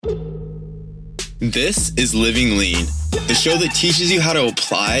This is Living Lean, the show that teaches you how to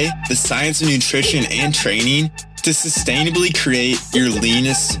apply the science of nutrition and training to sustainably create your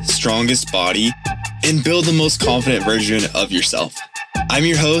leanest, strongest body and build the most confident version of yourself. I'm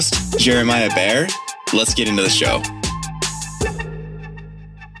your host, Jeremiah Bear. Let's get into the show.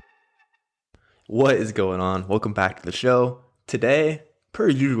 What is going on? Welcome back to the show. Today, per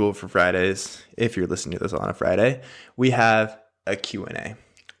usual for Fridays, if you're listening to this on a Friday, we have a Q&A.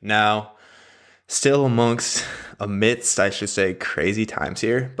 Now, still amidst, I should say, crazy times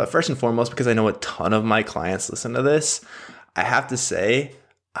here. But first and foremost, because I know a ton of my clients listen to this, I have to say,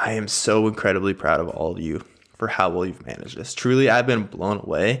 I am so incredibly proud of all of you for how well you've managed this. Truly, I've been blown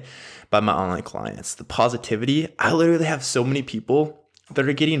away by my online clients. The positivity, I literally have so many people that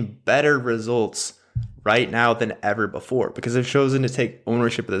are getting better results right now than ever before because they've chosen to take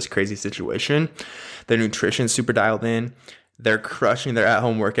ownership of this crazy situation. Their nutrition's super dialed in. They're crushing their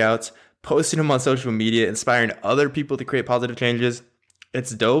at-home workouts, posting them on social media, inspiring other people to create positive changes. It's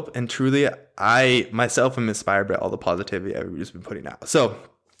dope. And truly, I myself am inspired by all the positivity I've just been putting out. So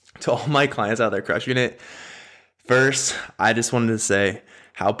to all my clients out there crushing it, first, I just wanted to say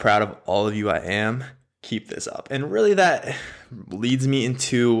how proud of all of you I am. Keep this up. And really that leads me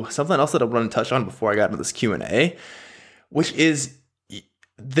into something else that I want to touch on before I got into this Q&A, which is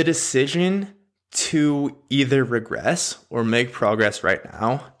the decision to either regress or make progress right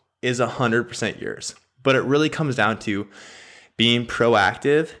now is 100% yours. But it really comes down to being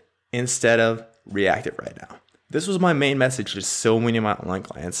proactive instead of reactive right now. This was my main message to so many of my online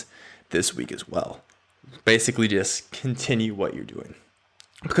clients this week as well. Basically, just continue what you're doing.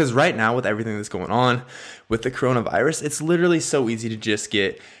 Because right now, with everything that's going on with the coronavirus, it's literally so easy to just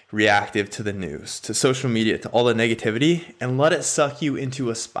get reactive to the news, to social media, to all the negativity, and let it suck you into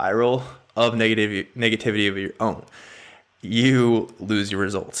a spiral of negativity of your own. You lose your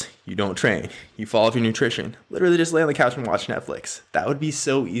results. You don't train. You fall off your nutrition. Literally just lay on the couch and watch Netflix. That would be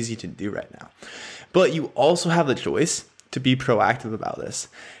so easy to do right now. But you also have the choice to be proactive about this.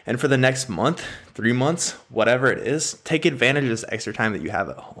 And for the next month, 3 months, whatever it is, take advantage of this extra time that you have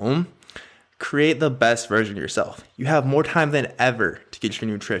at home. Create the best version of yourself. You have more time than ever to get your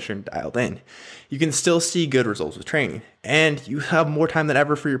nutrition dialed in. You can still see good results with training. And you have more time than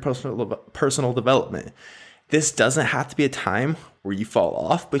ever for your personal development. This doesn't have to be a time where you fall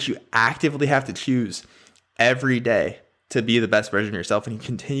off, but you actively have to choose every day to be the best version of yourself and you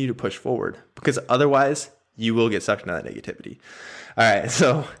continue to push forward because otherwise you will get sucked into that negativity. All right,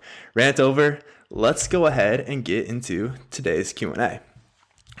 so rant over. Let's go ahead and get into today's Q&A.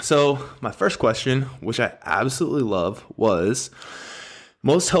 So my first question, which I absolutely love, was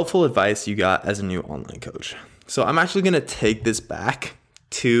most helpful advice you got as a new online coach. So I'm actually going to take this back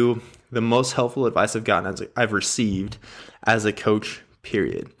to the most helpful advice I've received as a coach,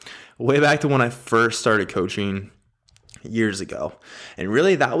 period. Way back to when I first started coaching years ago. And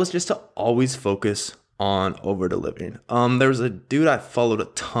really that was just to always focus on over delivering. There was a dude I followed a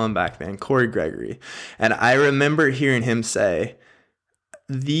ton back then, Corey Gregory. And I remember hearing him say,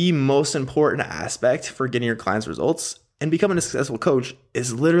 the most important aspect for getting your clients results and becoming a successful coach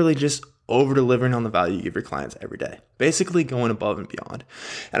is literally just over delivering on the value you give your clients every day, basically going above and beyond.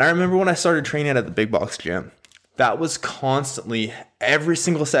 And I remember when I started training at the Big Box Gym, that was constantly every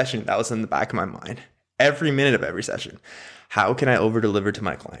single session that was in the back of my mind, every minute of every session. How can I over deliver to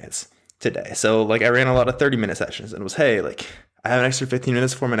my clients today? So I ran a lot of 30-minute sessions and it was, hey, I have an extra 15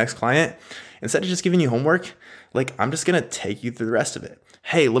 minutes for my next client. Instead of just giving you homework, I'm just going to take you through the rest of it.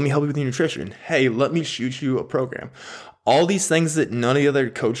 Hey, let me help you with your nutrition. Hey, let me shoot you a program. All these things that none of the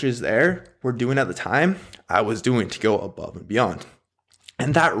other coaches there were doing at the time, I was doing to go above and beyond.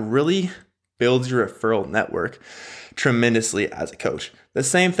 And that really builds your referral network tremendously as a coach. The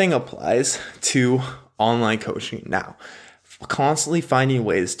same thing applies to online coaching now. Constantly finding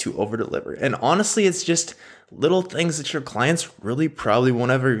ways to over deliver. And honestly, it's just little things that your clients really probably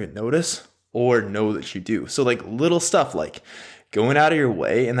won't ever even notice or know that you do. So little stuff like going out of your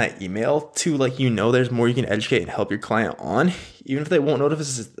way in that email to there's more you can educate and help your client on, even if they won't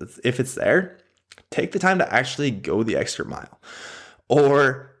notice if it's there. Take the time to actually go the extra mile.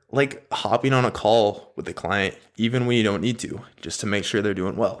 Or hopping on a call with the client, even when you don't need to, just to make sure they're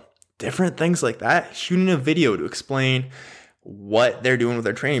doing well. Different things like that. Shooting a video to explain what they're doing with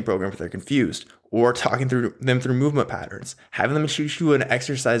their training program if they're confused, or talking through movement patterns, having them shoot you an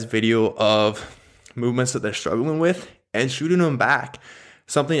exercise video of movements that they're struggling with and shooting them back,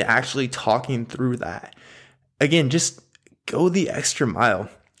 something actually talking through that. Again, just go the extra mile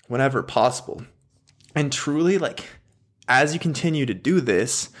whenever possible. And truly, as you continue to do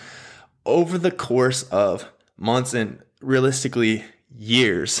this over the course of months and realistically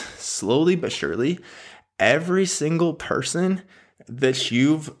years, slowly but surely, every single person that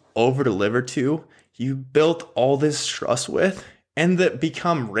you've over delivered to, you built all this trust with, and that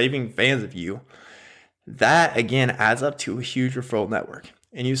become raving fans of you, that again adds up to a huge referral network.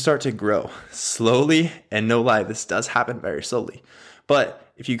 And you start to grow slowly, and no lie, this does happen very slowly.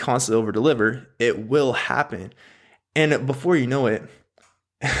 But if you constantly over deliver, it will happen. And before you know it,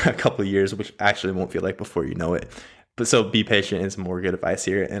 a couple of years, which actually won't feel like before you know it. But so be patient is more good advice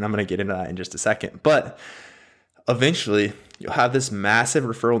here. And I'm going to get into that in just a second. But eventually you'll have this massive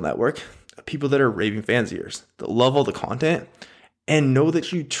referral network of people that are raving fans of yours, that love all the content and know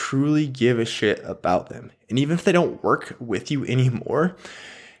that you truly give a shit about them. And even if they don't work with you anymore,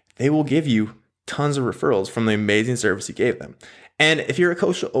 they will give you tons of referrals from the amazing service you gave them. And if you're a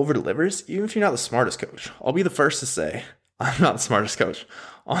coach that over delivers, even if you're not the smartest coach, I'll be the first to say, I'm not the smartest coach.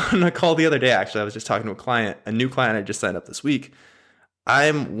 On a call the other day, actually, I was just talking to a client, a new client I just signed up this week.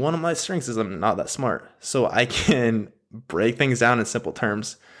 One of my strengths is I'm not that smart. So I can break things down in simple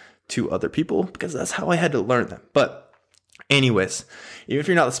terms to other people because that's how I had to learn them. But anyways, even if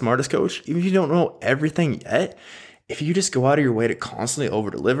you're not the smartest coach, even if you don't know everything yet, if you just go out of your way to constantly over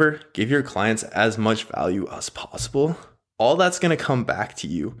deliver, give your clients as much value as possible, all that's going to come back to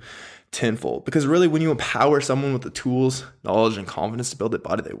you tenfold. Because really, when you empower someone with the tools, knowledge, and confidence to build the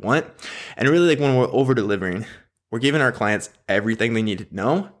body they want, and really like when we're over delivering, we're giving our clients everything they need to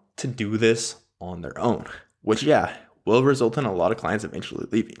know to do this on their own, which will result in a lot of clients eventually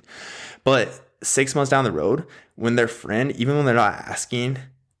leaving. But 6 months down the road, when their friend, even when they're not asking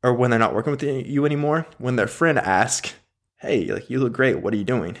or when they're not working with you anymore, when their friend asks, hey, like you look great, what are you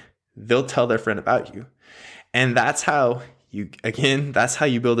doing? They'll tell their friend about you. And that's how you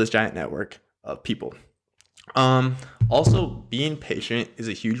build this giant network of people. Also, being patient is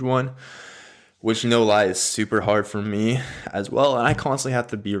a huge one, which no lie is super hard for me as well. And I constantly have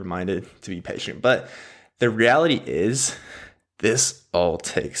to be reminded to be patient. But the reality is this all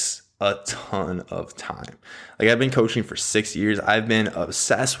takes a ton of time. Like I've been coaching for 6 years. I've been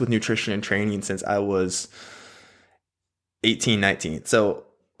obsessed with nutrition and training since I was 18, 19. So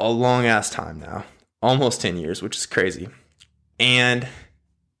a long ass time now, almost 10 years, which is crazy. And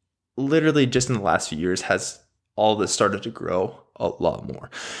literally just in the last few years has all this started to grow a lot more.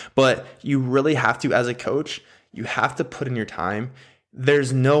 But you really have to, as a coach, you have to put in your time.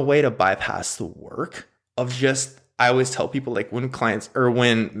 There's no way to bypass the work of just, I always tell people like when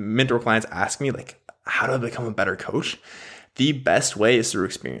mentor clients ask me like, how do I become a better coach? The best way is through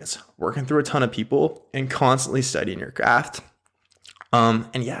experience, working through a ton of people and constantly studying your craft.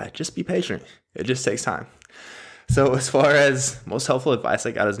 Just be patient. It just takes time. So as far as most helpful advice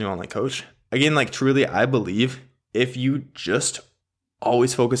I got as a new online coach, again, like truly, I believe if you just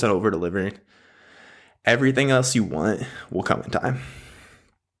always focus on over delivering, everything else you want will come in time.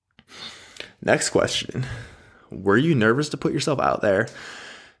 Next question. Were you nervous to put yourself out there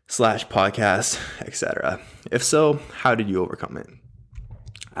 /podcast, etc.? If so, how did you overcome it?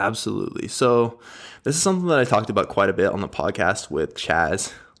 Absolutely. So this is something that I talked about quite a bit on the podcast with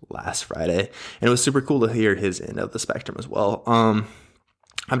Chaz last Friday, and it was super cool to hear his end of the spectrum as well. I'm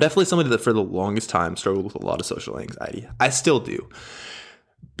definitely somebody that for the longest time struggled with a lot of social anxiety. I still do.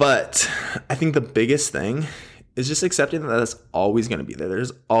 But I think the biggest thing is just accepting that that's always going to be there.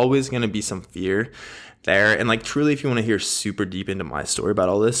 There's always going to be some fear there. And like truly, if you want to hear super deep into my story about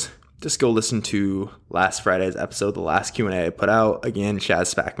all this, just go listen to last Friday's episode, the last Q&A I put out. Again,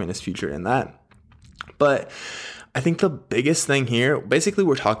 Chaz Spackman is featured in that. But I think the biggest thing here, basically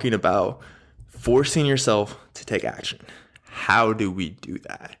we're talking about forcing yourself to take action. How do we do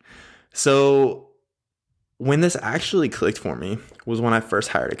that? So when this actually clicked for me was when I first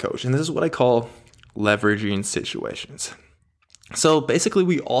hired a coach. And this is what I call leveraging situations. So basically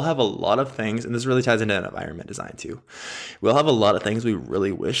we all have a lot of things, and this really ties into environment design too. We all have a lot of things we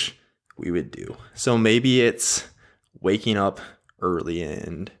really wish we would do. So maybe it's waking up early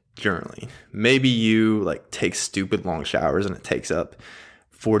and journaling. Maybe you like take stupid long showers and it takes up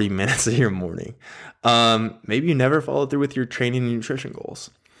 40 minutes of your morning. Maybe you never follow through with your training and nutrition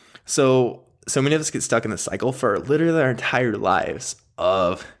goals. So many of us get stuck in the cycle for literally our entire lives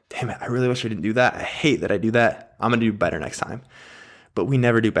of, damn it, I really wish I didn't do that. I hate that I do that. I'm going to do better next time. But we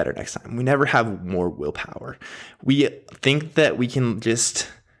never do better next time. We never have more willpower. We think that we can just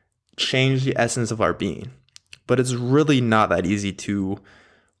change the essence of our being, but it's really not that easy to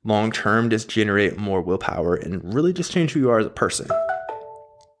long-term just generate more willpower and really just change who you are as a person.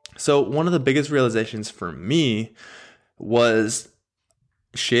 So one of the biggest realizations for me was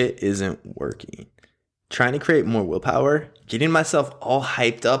shit isn't working. trying to create more willpower, getting myself all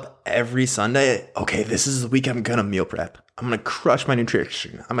hyped up every Sunday. Okay, this is the week I'm going to meal prep. I'm going to crush my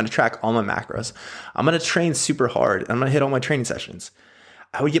nutrition. I'm going to track all my macros. I'm going to train super hard. I'm going to hit all my training sessions.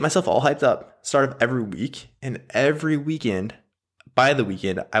 I would get myself all hyped up, start of every week, and every weekend, by the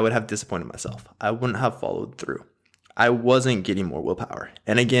weekend, I would have disappointed myself. I wouldn't have followed through. I wasn't getting more willpower.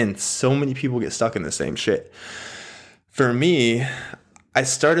 And again, so many people get stuck in the same shit. For me, I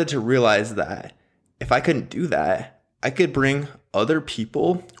started to realize that if I couldn't do that, I could bring other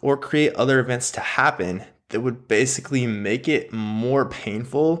people or create other events to happen that would basically make it more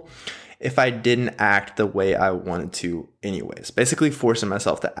painful if I didn't act the way I wanted to anyways. Basically forcing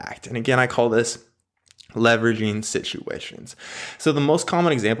myself to act. And again, I call this leveraging situations. So the most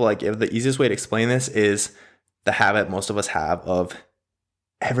common example I give, the easiest way to explain this is the habit most of us have of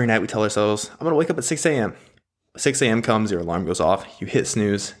every night we tell ourselves, I'm going to wake up at 6 a.m. 6 a.m. comes, your alarm goes off, you hit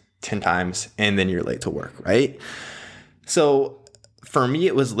snooze 10 times, and then you're late to work, right? So for me,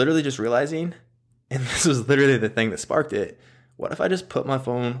 it was literally just realizing, and this was literally the thing that sparked it, what if I just put my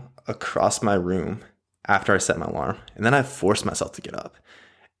phone across my room after I set my alarm, and then I forced myself to get up?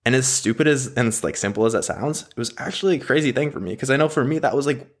 And as stupid as, and it's like simple as that sounds, it was actually a crazy thing for me, because I know for me, that was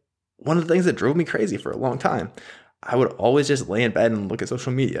like one of the things that drove me crazy for a long time. I would always just lay in bed and look at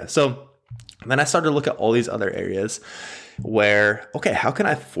social media. So then I started to look at all these other areas where, okay, how can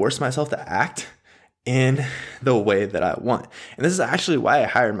I force myself to act in the way that I want? And this is actually why I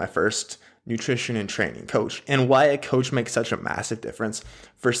hired my first nutrition and training coach, and why a coach makes such a massive difference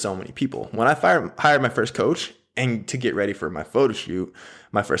for so many people. When I hired my first coach and to get ready for my first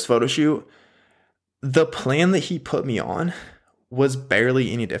photo shoot, the plan that he put me on was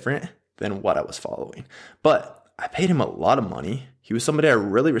barely any different than what I was following. But I paid him a lot of money. He was somebody I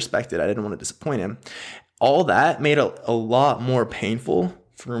really respected. I didn't want to disappoint him. All that made a lot more painful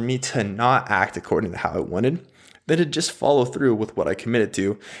for me to not act according to how I wanted than to just follow through with what I committed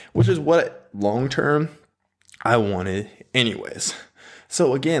to, which is what long-term I wanted anyways.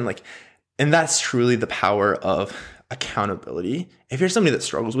 So again, and that's truly the power of accountability. If you're somebody that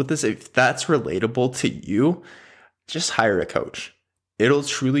struggles with this, if that's relatable to you, just hire a coach. It'll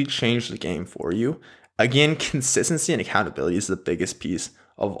truly change the game for you. Again, consistency and accountability is the biggest piece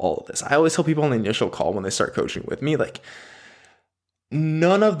of all of this. I always tell people on the initial call when they start coaching with me,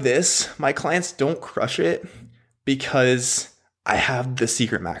 none of this, my clients don't crush it because I have the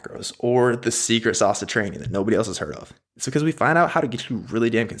secret macros or the secret sauce of training that nobody else has heard of. It's because we find out how to get you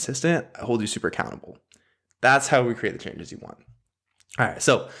really damn consistent, hold you super accountable. That's how we create the changes you want. All right.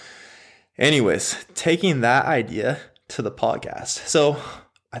 So anyways, taking that idea to the podcast. So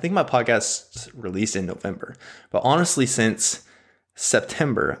I think my podcast released in November, but honestly, since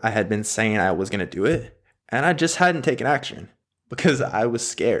September, I had been saying I was going to do it, and I just hadn't taken action because I was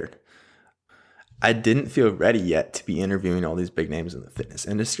scared. I didn't feel ready yet to be interviewing all these big names in the fitness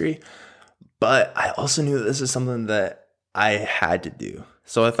industry, but I also knew that this is something that I had to do.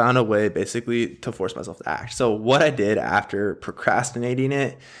 So I found a way basically to force myself to act. So what I did after procrastinating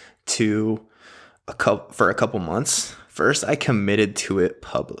it for a couple months, first I committed to it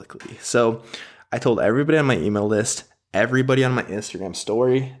publicly. So I told everybody on my email list, everybody on my Instagram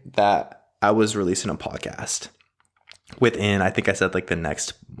story that I was releasing a podcast within, I think I said the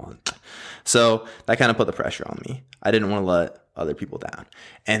next month. So that kind of put the pressure on me. I didn't want to let other people down.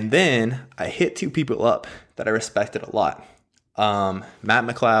 And then I hit two people up that I respected a lot. Matt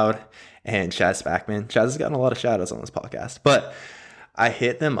McLeod and Chaz Spackman. Chaz has gotten a lot of shout outs on this podcast, but I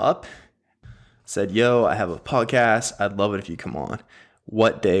hit them up, said, yo, I have a podcast. I'd love it if you come on.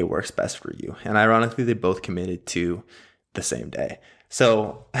 What day works best for you? And ironically, they both committed to the same day.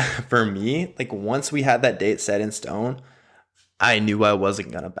 So for me, once we had that date set in stone, I knew I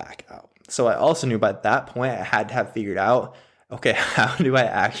wasn't going to back out. So I also knew by that point I had to have figured out, okay, how do I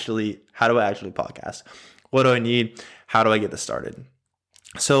actually podcast? What do I need? How do I get this started?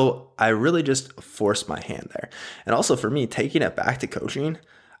 So I really just forced my hand there. And also for me, taking it back to coaching,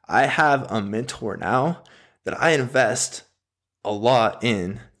 I have a mentor now that I invest a lot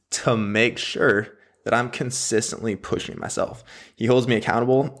in to make sure that I'm consistently pushing myself. He holds me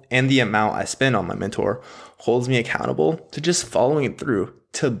accountable, and the amount I spend on my mentor holds me accountable to just following it through,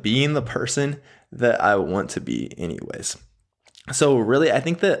 to being the person that I want to be anyways. So really, I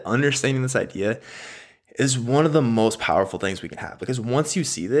think that understanding this idea is one of the most powerful things we can have, because once you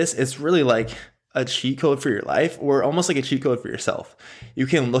see this, it's really like a cheat code for your life, or almost like a cheat code for yourself. You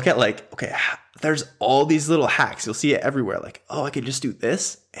can look at okay, there's all these little hacks. You'll see it everywhere. Oh, I could just do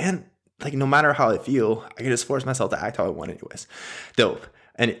this, and no matter how I feel, I can just force myself to act how I want anyways. Dope.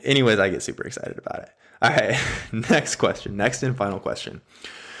 And anyways, I get super excited about it. All right, next and final question.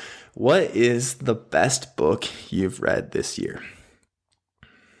 What is the best book you've read this year?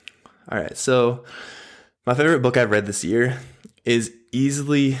 All right, so my favorite book I've read this year is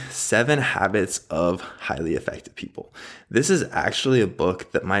easily 7 Habits of Highly Effective People. This is actually a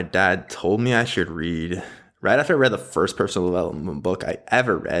book that my dad told me I should read right after I read the first personal development book I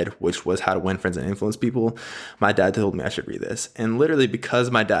ever read, which was How to Win Friends and Influence People. My dad told me I should read this. And literally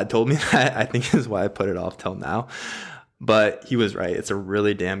because my dad told me that, I think is why I put it off till now. But he was right. It's a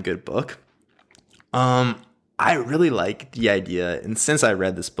really damn good book. I really like the idea, and since I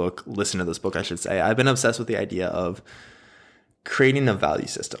read this book, listened to this book, I should say, I've been obsessed with the idea of creating a value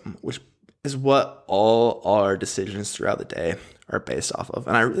system, which is what all our decisions throughout the day are based off of.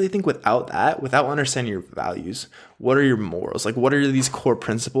 And I really think without that, without understanding your values, what are your morals? Like, what are these core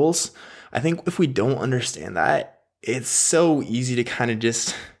principles? I think if we don't understand that, it's so easy to kind of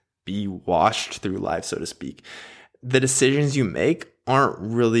just be washed through life, so to speak. The decisions you make aren't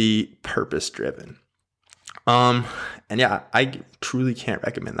really purpose driven. And yeah, I truly can't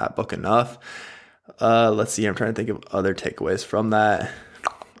recommend that book enough. Let's see, I'm trying to think of other takeaways from that.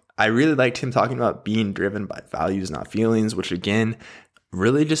 I really liked him talking about being driven by values, not feelings, which again,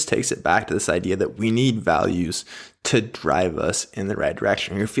 really just takes it back to this idea that we need values to drive us in the right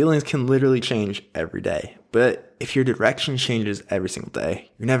direction. Your feelings can literally change every day, but if your direction changes every single day,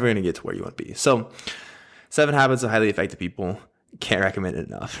 you're never going to get to where you want to be. So 7 Habits of Highly Effective People, can't recommend it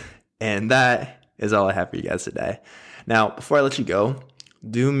enough. And that is all I have for you guys today. Now, before I let you go,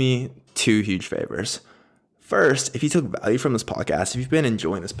 do me 2 huge favors. First, if you took value from this podcast, if you've been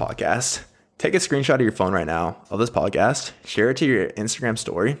enjoying this podcast, take a screenshot of your phone right now of this podcast, share it to your Instagram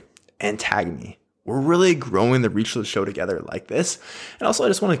story, and tag me. We're really growing the reach of the show together like this. And also, I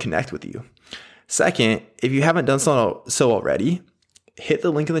just want to connect with you. Second, if you haven't done so already, hit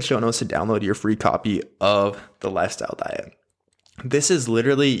the link in the show notes to download your free copy of The Lifestyle Diet. This is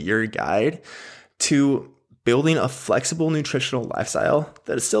literally your guide to building a flexible nutritional lifestyle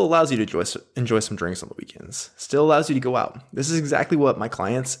that still allows you to enjoy some drinks on the weekends, still allows you to go out. This is exactly what my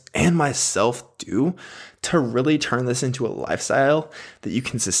clients and myself do to really turn this into a lifestyle that you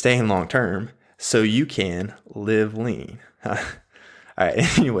can sustain long term so you can live lean. All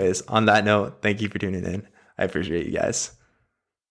right. Anyways, on that note, thank you for tuning in. I appreciate you guys.